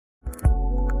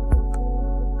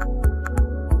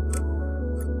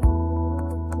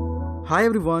Hi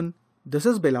everyone, this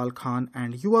is Bilal Khan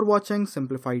and you are watching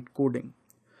Simplified Coding.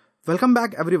 Welcome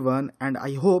back everyone, and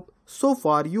I hope so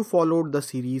far you followed the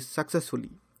series successfully.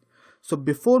 So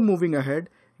before moving ahead,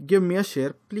 give me a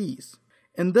share please.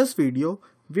 In this video,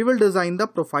 we will design the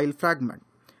profile fragment,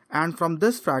 and from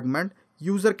this fragment,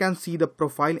 user can see the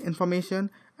profile information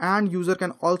and user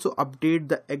can also update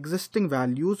the existing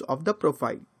values of the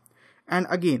profile. And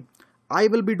again, I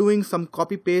will be doing some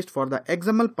copy paste for the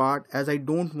XML part as I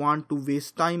don't want to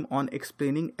waste time on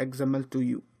explaining XML to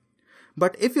you.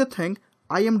 But if you think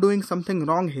I am doing something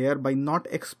wrong here by not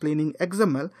explaining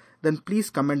XML, then please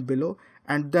comment below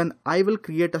and then I will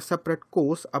create a separate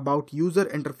course about user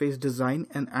interface design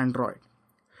in Android.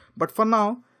 But for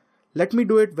now, let me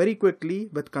do it very quickly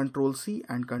with Ctrl+C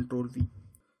and Ctrl+V.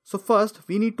 So first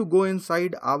we need to go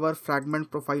inside our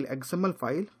fragment profile XML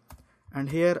file, and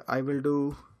here I will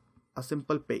do a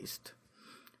simple paste,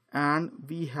 and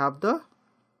we have the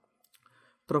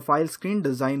profile screen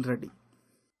design ready.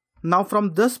 Now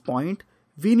from this point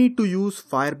we need to use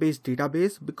Firebase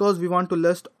database because we want to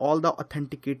list all the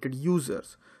authenticated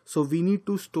users. So we need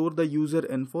to store the user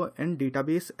info in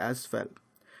database as well,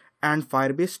 and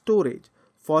Firebase Storage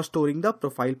for storing the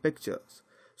profile pictures.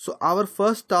 So our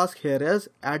first task here is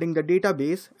adding the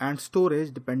database and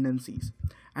storage dependencies,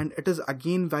 and it is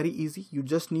again very easy. You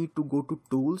just need to go to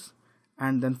tools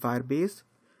and then Firebase.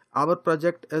 Our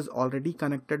project is already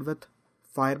connected with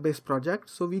Firebase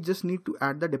project, so we just need to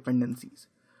add the dependencies.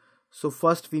 So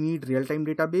first we need real-time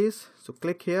database, so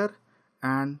click here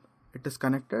and it is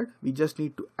connected. We just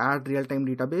need to add real-time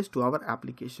database to our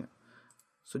application.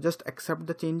 So just accept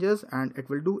the changes and it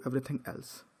will do everything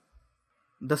else.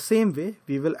 The same way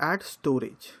we will add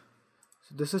storage.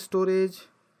 So this is storage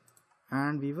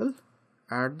and we will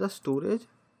add the storage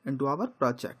into our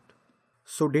project.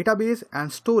 So database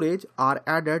and storage are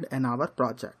added in our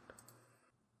project.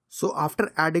 So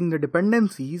after adding the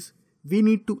dependencies, we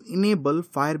need to enable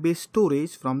Firebase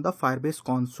Storage from the Firebase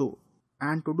console.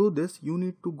 And to do this, you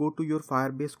need to go to your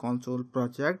Firebase console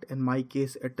project. In my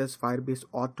case, it is Firebase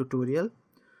Auth tutorial.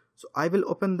 So I will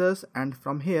open this, and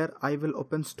from here I will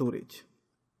open storage.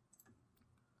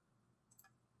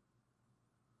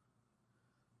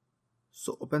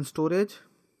 So open storage.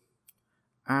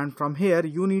 And from here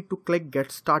you need to click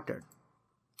get started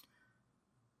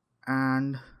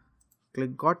and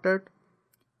click got it,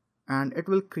 and it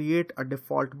will create a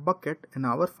default bucket in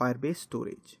our Firebase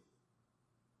storage.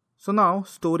 So now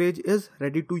storage is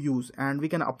ready to use and we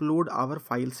can upload our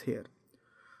files here.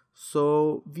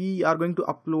 So we are going to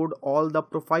upload all the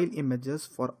profile images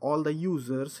for all the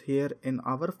users here in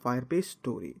our Firebase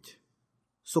storage.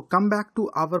 So come back to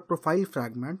our profile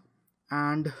fragment,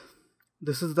 and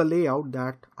this is the layout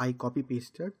that I copy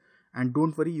pasted, and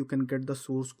don't worry, you can get the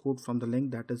source code from the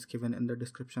link that is given in the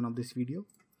description of this video.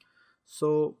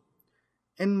 So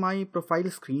in my profile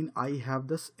screen I have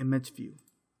this image view.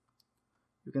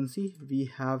 You can see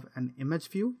we have an image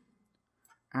view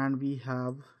and we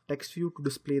have text view to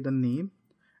display the name,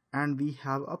 and we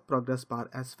have a progress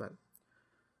bar as well.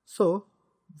 So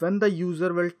when the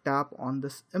user will tap on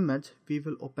this image, we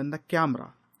will open the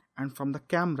camera, and from the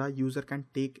camera user can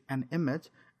take an image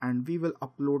and we will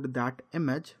upload that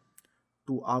image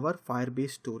to our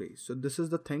Firebase storage. So this is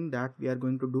the thing that we are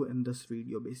going to do in this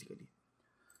video basically.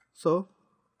 So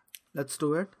let's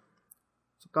do it.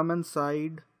 So come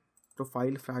inside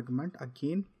profile fragment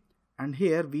again, and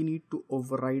here we need to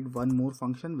override one more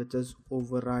function, which is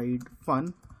override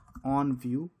fun on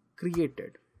view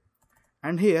created.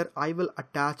 And here I will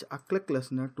attach a click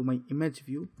listener to my image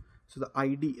view. So the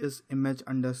ID is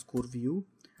image_view,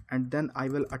 and then I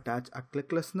will attach a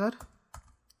click listener.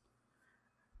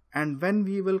 And when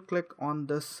we will click on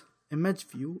this image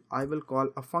view, I will call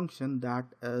a function that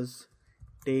is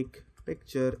take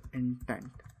picture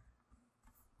intent.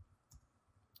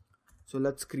 So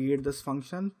let's create this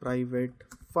function, private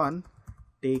fun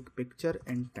take picture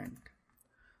intent.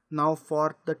 Now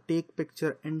for the take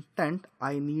picture intent,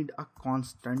 I need a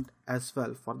constant as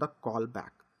well for the callback.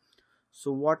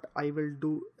 So what I will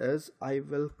do is I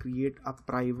will create a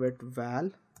private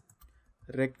val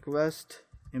request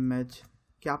image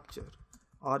capture,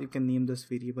 or you can name this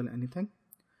variable anything,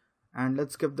 and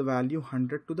let's give the value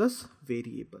 100 to this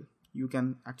variable. You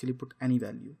can actually put any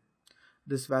value.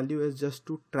 This value is just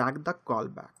to track the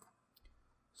callback.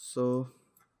 So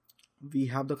we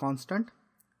have the constant.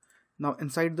 Now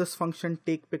inside this function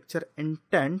take picture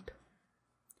intent,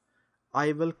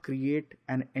 I will create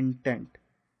an intent.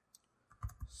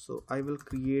 So I will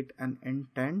create an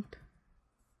intent.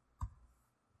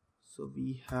 So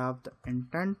we have the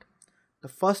intent. The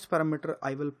first parameter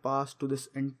I will pass to this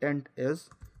intent is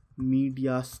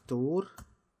media store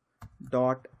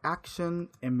dot action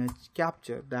image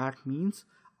capture. That means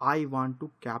I want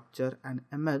to capture an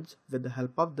image with the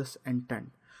help of this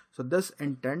intent. So this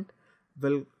intent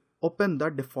will open the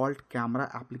default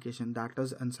camera application that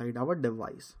is inside our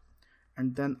device.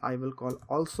 And then I will call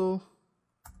also,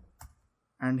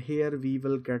 and here we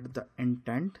will get the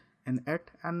intent in it,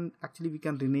 and actually we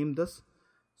can rename this.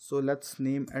 So let's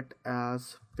name it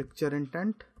as picture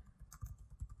intent.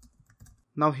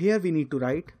 Now here we need to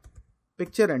write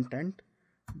picture intent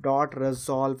dot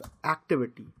resolve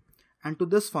activity, and to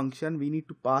this function we need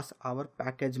to pass our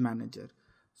package manager.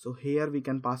 So here we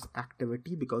can pass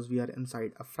activity because we are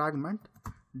inside a fragment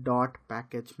dot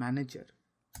package manager,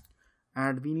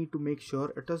 and we need to make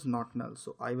sure it is not null.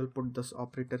 So I will put this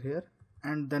operator here,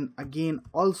 and then again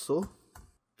also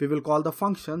we will call the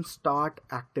function start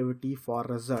activity for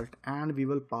result, and we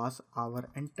will pass our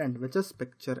intent, which is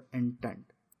picture intent.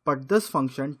 But this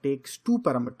function takes two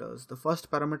parameters. The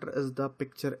first parameter is the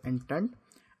picture intent,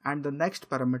 and the next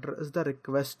parameter is the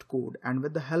request code. And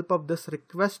with the help of this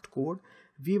request code,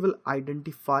 we will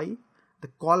identify the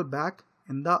callback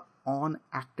in the on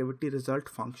activity result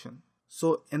function.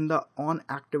 So in the on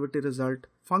activity result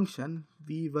function,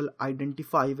 we will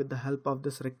identify with the help of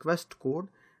this request code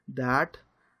that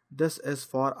this is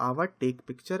for our take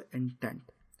picture intent.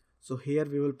 So here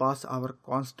we will pass our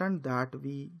constant that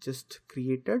we just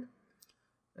created.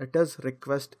 It is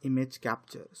request image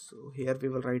capture. So here we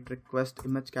will write request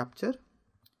image capture.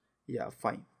 Yeah,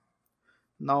 fine.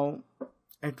 Now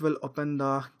it will open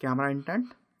the camera intent.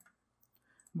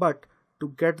 But to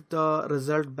get the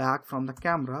result back from the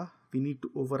camera, we need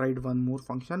to override one more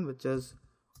function, which is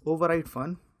override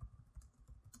fun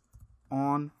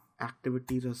on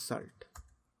activity result.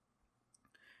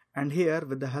 And here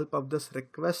with the help of this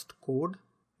request code,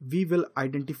 we will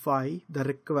identify the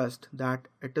request that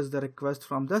it is the request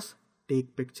from this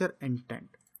take picture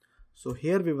intent. So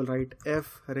here we will write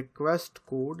if request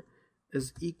code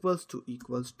is equals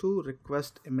to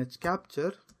request image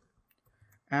capture,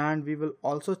 and we will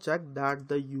also check that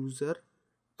the user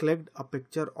clicked a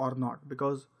picture or not,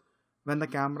 because when the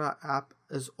camera app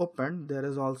is opened, there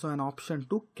is also an option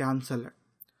to cancel it.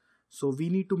 So we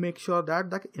need to make sure that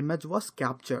the image was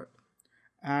captured,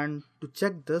 and to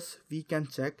check this we can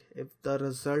check if the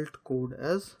result code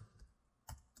is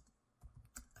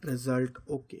result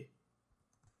OK.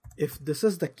 If this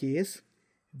is the case,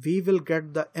 we will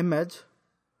get the image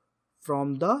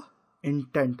from the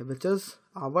intent, which is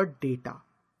our data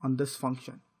on this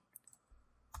function.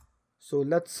 So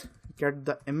let's get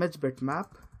the image bitmap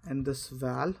in this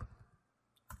val.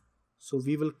 So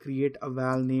we will create a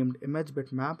val named image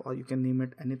bitmap, or you can name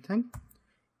it anything,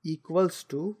 equals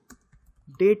to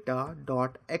data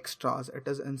dot extras. It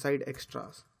is inside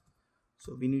extras.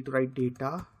 So we need to write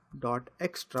data dot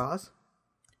extras,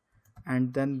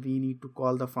 and then we need to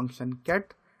call the function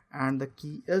get, and the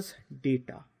key is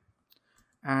data,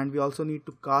 and we also need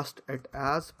to cast it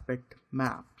as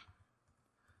bitmap.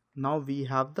 Now we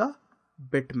have the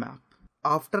bitmap.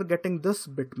 After getting this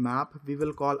bitmap, we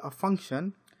will call a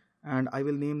function, and I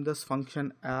will name this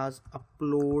function as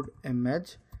upload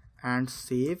image and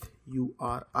save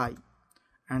URI,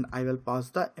 and I will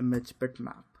pass the image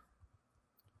bitmap.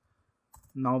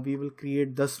 Now we will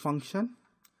create this function.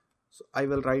 So I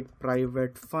will write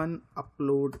private fun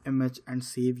upload image and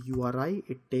save URI.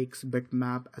 It takes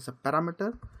bitmap as a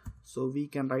parameter, so we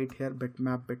can write here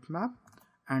bitmap,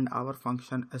 and our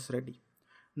function is ready.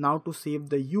 Now to save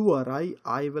the URI,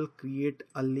 I will create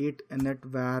a late init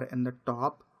var in the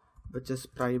top, which is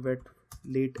private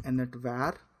late init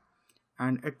var,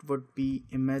 and it would be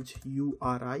image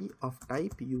URI of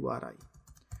type URI,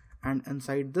 and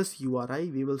inside this URI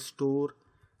we will store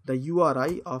the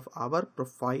URI of our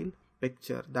profile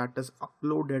picture that is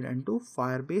uploaded into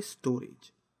Firebase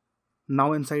Storage.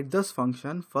 Now inside this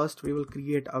function, first we will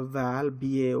create a val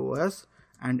BAOS,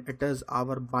 and it is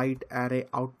our byte array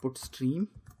output stream.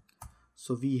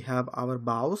 So we have our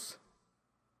BAOS.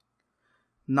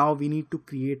 Now we need to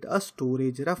create a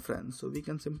storage reference. So we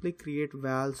can simply create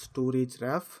val storage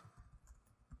ref,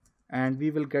 and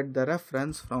we will get the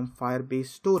reference from Firebase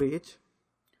Storage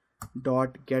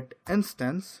dot get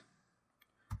instance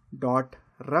dot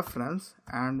reference,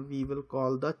 and we will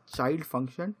call the child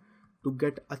function to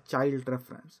get a child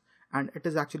reference, and it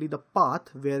is actually the path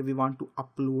where we want to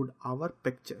upload our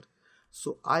picture.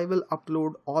 So I will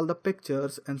upload all the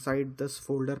pictures inside this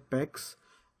folder pics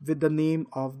with the name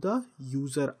of the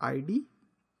user ID.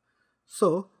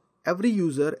 So every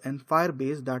user in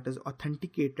Firebase that is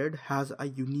authenticated has a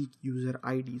unique user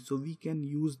ID, so we can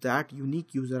use that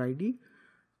unique user ID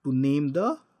to name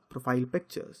the profile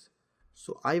pictures.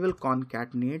 So I will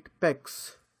concatenate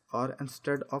pics or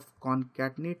instead of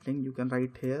concatenating, you can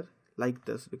write here like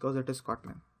this because it is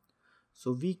Kotlin.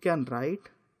 So we can write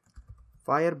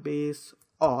Firebase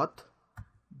auth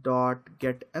dot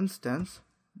get instance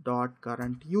dot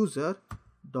current user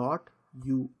dot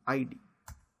uid,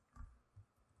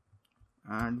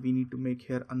 and we need to make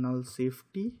here a null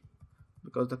safety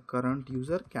because the current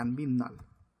user can be null.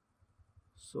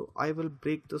 So I will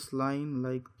break this line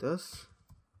like this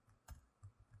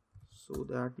so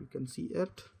that you can see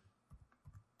it.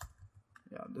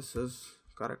 Yeah, this is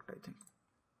correct, I think.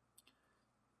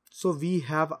 So we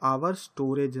have our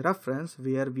storage reference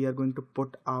where we are going to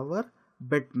put our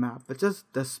bitmap, which is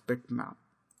this bitmap.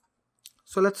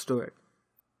 So let's do it.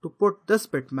 To put this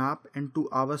bitmap into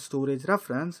our storage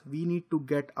reference, we need to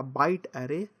get a byte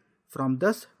array from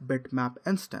this bitmap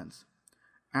instance.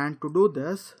 And to do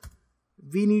this,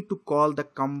 we need to call the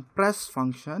compress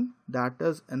function that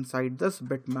is inside this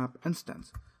bitmap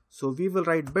instance. So we will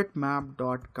write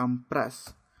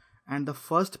bitmap.compress, and the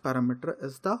first parameter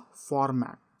is the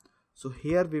format. So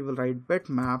here we will write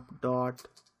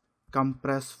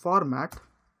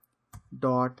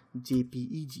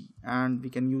bitmap.compressFormat.jpeg, and we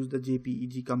can use the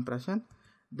JPEG compression.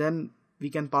 Then we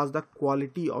can pass the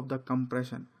quality of the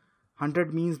compression.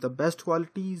 100 means the best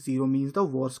quality, 0 means the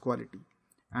worst quality,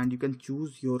 and you can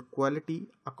choose your quality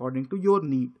according to your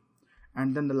need.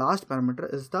 And then the last parameter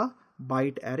is the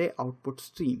byte array output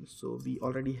stream. So we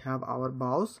already have our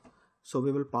bows, so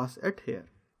we will pass it here.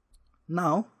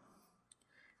 Now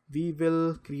we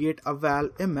will create a val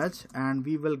image and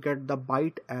we will get the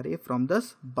byte array from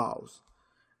this bows.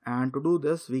 And to do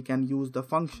this, we can use the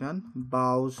function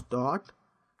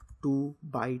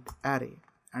bows.toByteArray,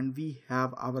 and we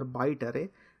have our byte array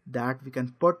that we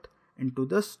can put into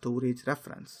the storage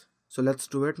reference. So let's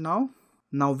do it now.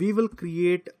 Now we will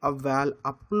create a val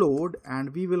upload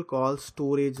and we will call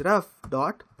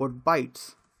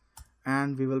storageref.putBytes,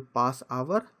 and we will pass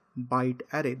our byte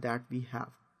array that we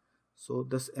have. So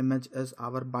this image is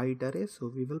our byte array, so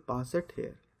we will pass it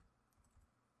here.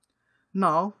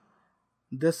 Now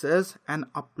this is an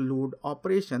upload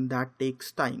operation that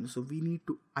takes time, so we need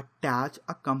to attach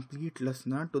a complete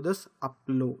listener to this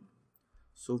upload.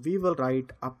 So we will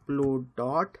write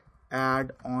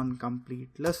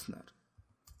upload.addOnCompleteListener,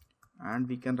 and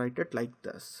we can write it like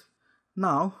this.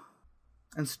 Now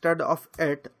instead of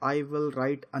it, I will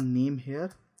write a name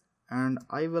here, and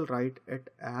I will write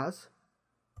it as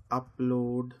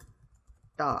upload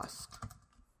task.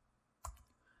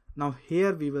 Now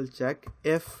here we will check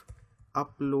if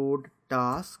upload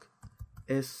task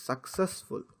is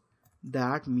successful.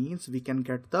 That means we can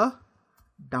get the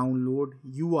download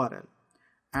URL,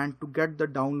 and to get the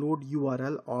download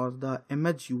URL or the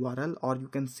image URL, or you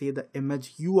can say the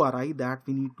image URI that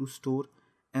we need to store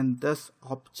in this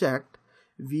object,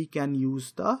 we can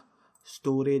use the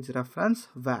storage reference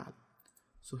val.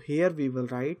 So here we will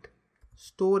write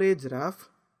storageref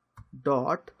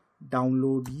dot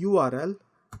download URL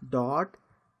dot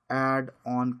add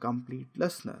on complete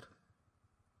listener,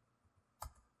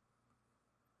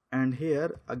 and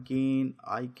here again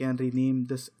I can rename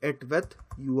this it with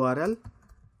URL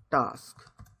task.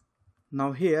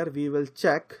 Now here we will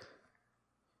check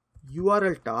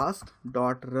URL task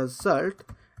dot result,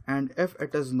 and if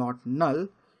it is not null,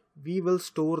 we will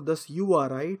store this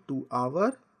URI to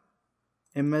our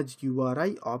image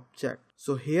URI object.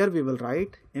 So here we will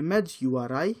write image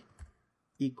URI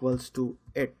equals to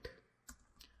it,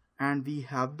 and we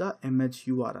have the image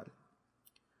URL.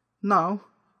 Now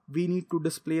we need to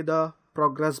display the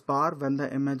progress bar when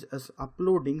the image is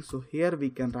uploading. So here we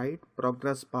can write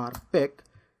progress bar pic,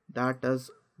 that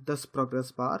is this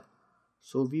progress bar.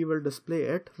 So we will display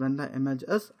it when the image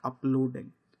is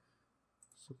uploading.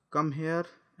 So come here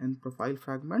in profile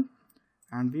fragment,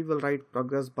 and we will write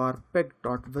progress bar pic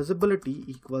dot visibility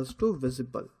equals to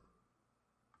visible,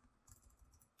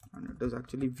 and it is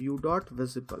actually view dot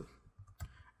visible.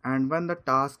 And when the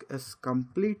task is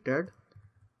completed,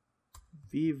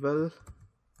 we will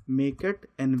make it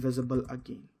invisible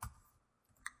again.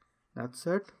 That's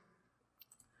it.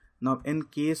 Now in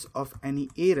case of any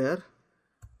error,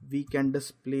 we can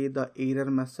display the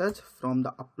error message from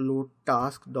the upload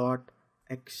task dot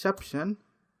exception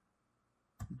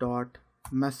dot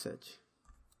message.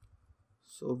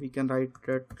 So we can write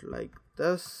it like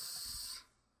this,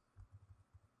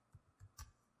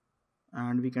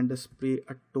 and we can display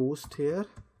a toast here.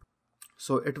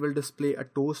 So it will display a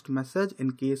toast message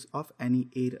in case of any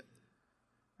error,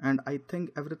 and I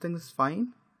think everything is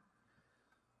fine.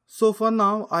 So for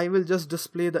now I will just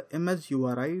display the image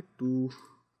URI to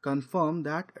confirm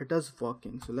that it is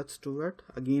working. So let's do it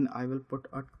again. I will put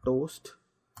a toast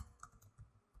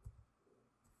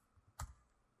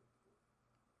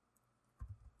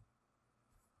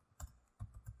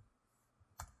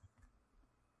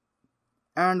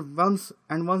And once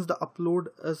the upload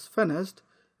is finished,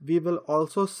 we will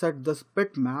also set this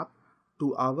bitmap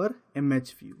to our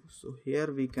image view. So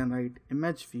here we can write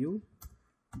image view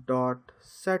dot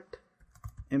set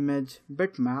image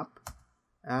bitmap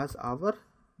as our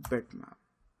bitmap,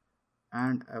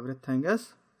 and everything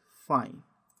is fine.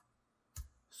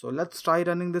 So let's try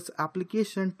running this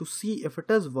application to see if it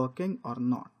is working or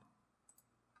not.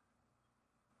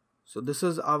 So this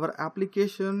is our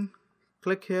application.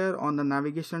 Click here on the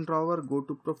navigation drawer, go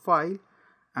to profile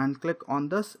and click on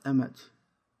this image.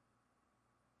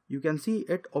 You can see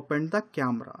it opened the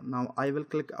camera. Now I will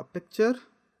click a picture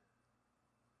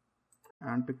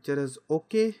and picture is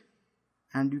okay,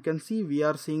 and you can see we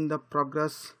are seeing the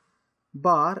progress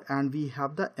bar and we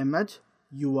have the image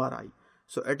URI.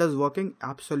 So it is working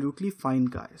absolutely fine,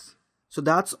 guys. So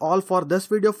that's all for this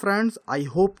video, friends. I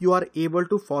hope you are able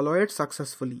to follow it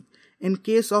successfully. In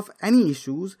case of any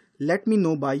issues, let me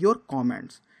know by your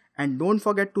comments. And don't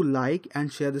forget to like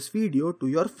and share this video to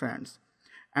your friends.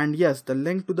 And yes, the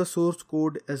link to the source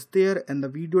code is there in the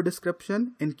video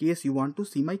description in case you want to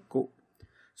see my code.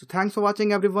 So thanks for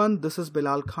watching everyone. This is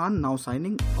Bilal Khan now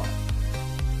signing off.